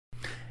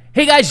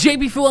Hey guys,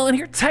 JP Llewellyn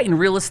here, Titan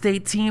Real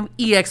Estate Team,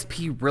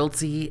 eXp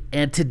Realty,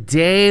 and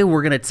today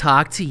we're going to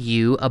talk to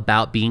you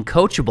about being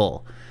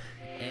coachable.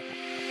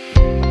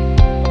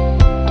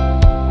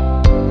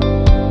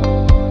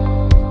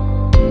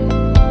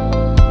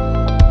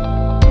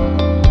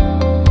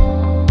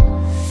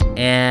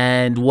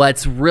 And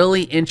what's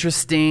really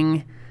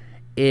interesting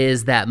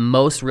is that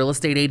most real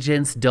estate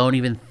agents don't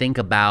even think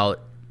about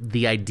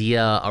the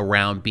idea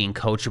around being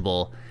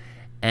coachable.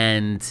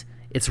 And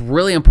it's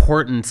really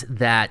important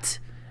that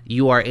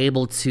you are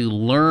able to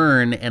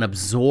learn and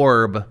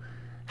absorb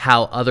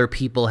how other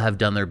people have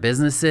done their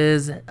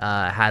businesses,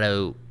 how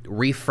to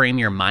reframe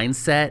your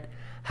mindset,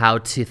 how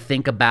to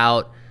think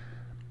about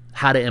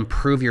how to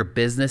improve your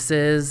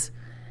businesses,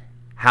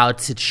 how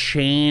to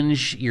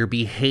change your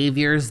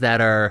behaviors that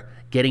are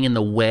getting in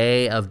the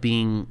way of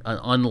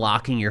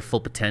unlocking your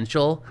full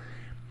potential.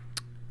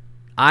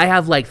 I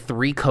have like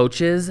 3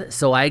 coaches,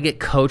 so I get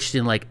coached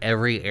in like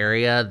every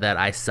area that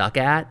I suck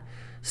at.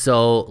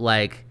 So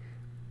like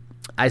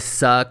I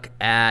suck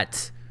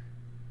at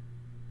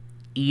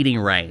eating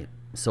right.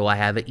 So I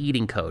have an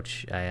eating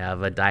coach. I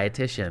have a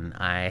dietitian.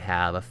 I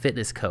have a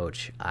fitness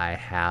coach. I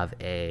have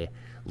a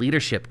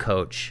leadership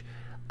coach.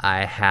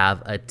 I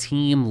have a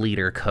team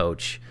leader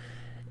coach.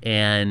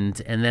 And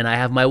then I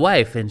have my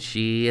wife, and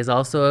she is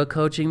also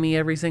coaching me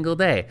every single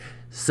day.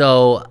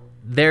 So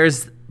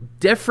there's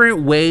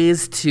different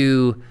ways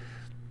to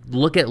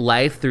look at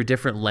life through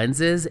different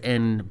lenses,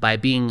 and by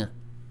being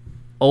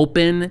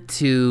open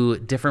to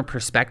different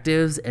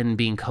perspectives and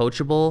being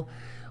coachable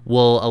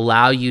will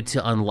allow you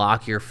to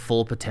unlock your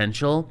full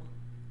potential.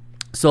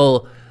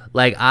 So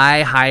like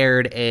I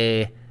hired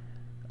a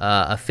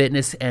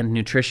fitness and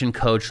nutrition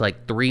coach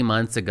like 3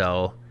 months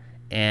ago,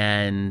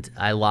 and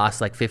I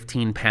lost like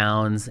 15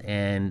 pounds,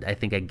 and I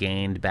think I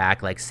gained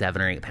back like 7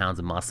 or 8 pounds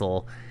of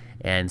muscle.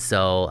 And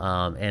so,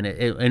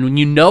 and when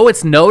you know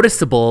it's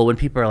noticeable when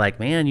people are like,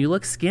 man, you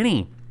look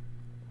skinny.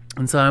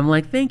 And so I'm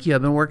like, thank you,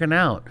 I've been working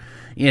out,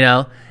 you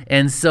know?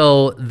 And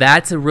so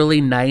that's a really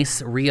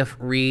nice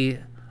reaffirming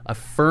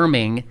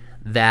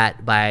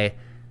that by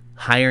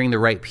hiring the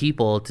right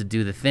people to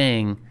do the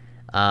thing,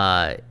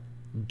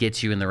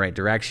 gets you in the right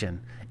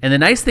direction. And the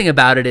nice thing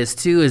about it is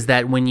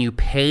that when you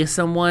pay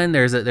someone,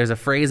 there's a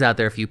phrase out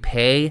there, if you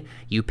pay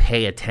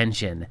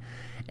attention.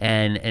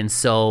 And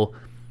so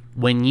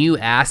when you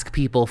ask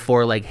people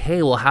for like,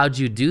 hey, well, how'd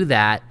you do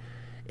that?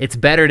 It's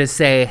better to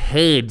say,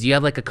 hey, do you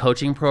have like a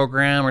coaching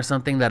program or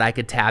something that I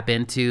could tap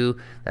into,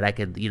 that I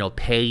could,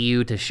 pay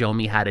you to show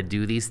me how to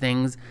do these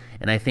things?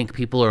 And I think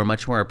people are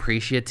much more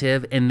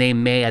appreciative, and they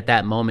may at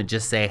that moment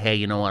just say, hey,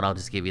 you know what, I'll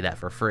just give you that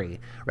for free,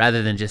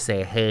 rather than just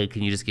say, hey,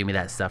 can you just give me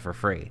that stuff for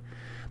free?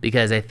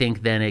 Because I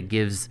think then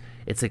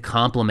it's a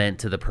compliment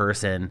to the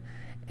person,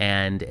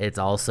 and it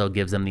also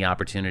gives them the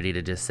opportunity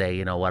to just say,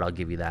 you know what, I'll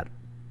give you that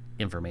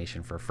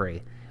information for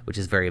free, which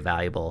is very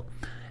valuable.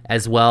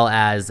 As well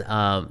as,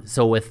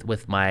 so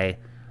with my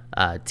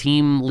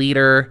team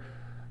leader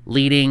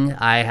leading,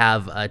 I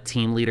have a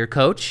team leader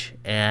coach,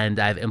 and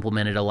I've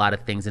implemented a lot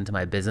of things into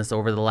my business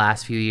over the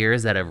last few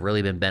years that have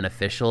really been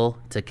beneficial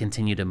to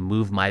continue to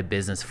move my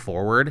business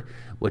forward,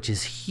 which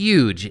is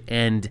huge.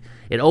 And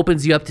it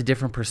opens you up to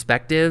different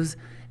perspectives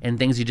and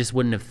things you just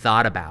wouldn't have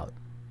thought about.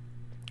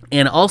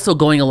 And also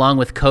going along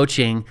with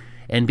coaching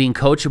and being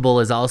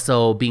coachable is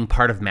also being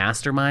part of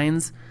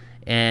masterminds.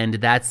 And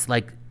that's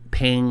like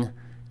paying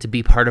to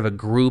be part of a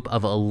group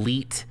of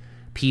elite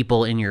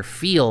people in your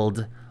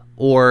field,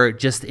 or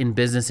just in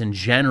business in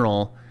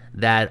general,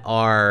 that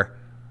are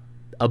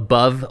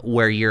above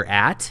where you're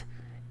at,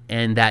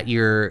 and that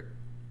you're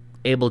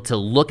able to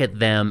look at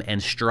them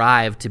and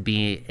strive to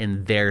be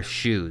in their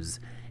shoes.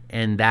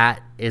 And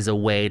that is a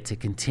way to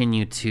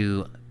continue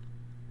to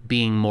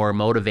being more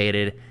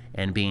motivated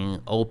and being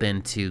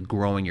open to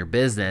growing your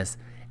business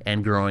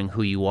and growing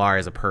who you are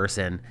as a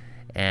person,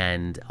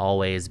 and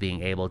always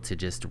being able to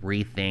just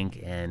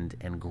rethink and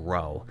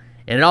grow.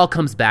 And it all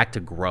comes back to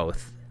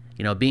growth.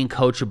 Being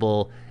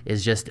coachable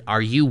is just,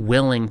 are you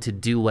willing to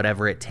do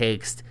whatever it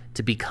takes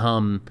to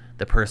become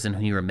the person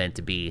who you were meant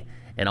to be?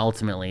 And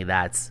ultimately,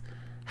 that's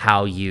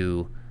how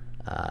you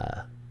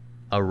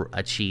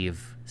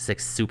achieve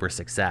super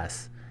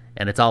success.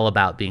 And it's all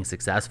about being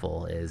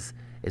successful is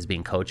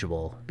being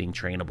coachable, being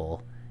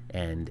trainable,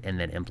 and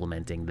then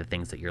implementing the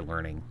things that you're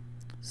learning.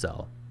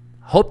 So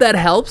hope that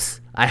helps.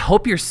 I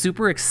hope you're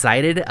super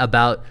excited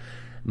about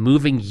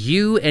moving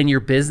you and your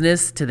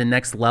business to the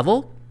next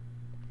level.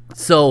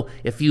 So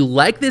if you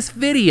like this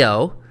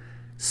video,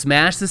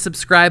 smash the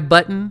subscribe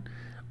button,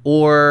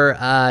 or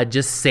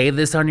just save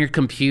this on your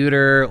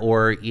computer,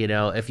 or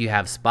if you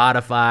have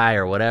Spotify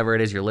or whatever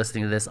it is you're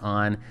listening to this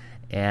on,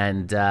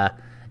 and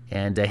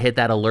hit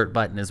that alert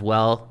button as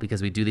well,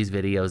 because we do these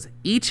videos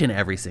each and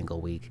every single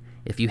week.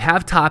 If you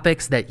have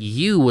topics that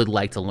you would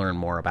like to learn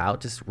more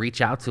about, just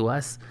reach out to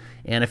us.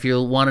 And if you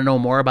want to know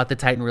more about the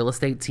Titan Real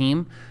Estate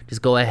Team,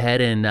 just go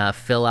ahead and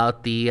fill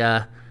out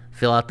the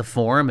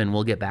form, and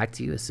we'll get back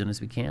to you as soon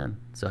as we can.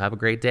 So have a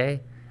great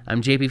day.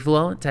 I'm JP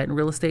Llewellyn, Titan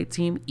Real Estate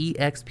Team,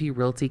 eXp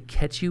Realty.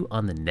 Catch you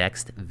on the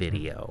next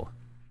video.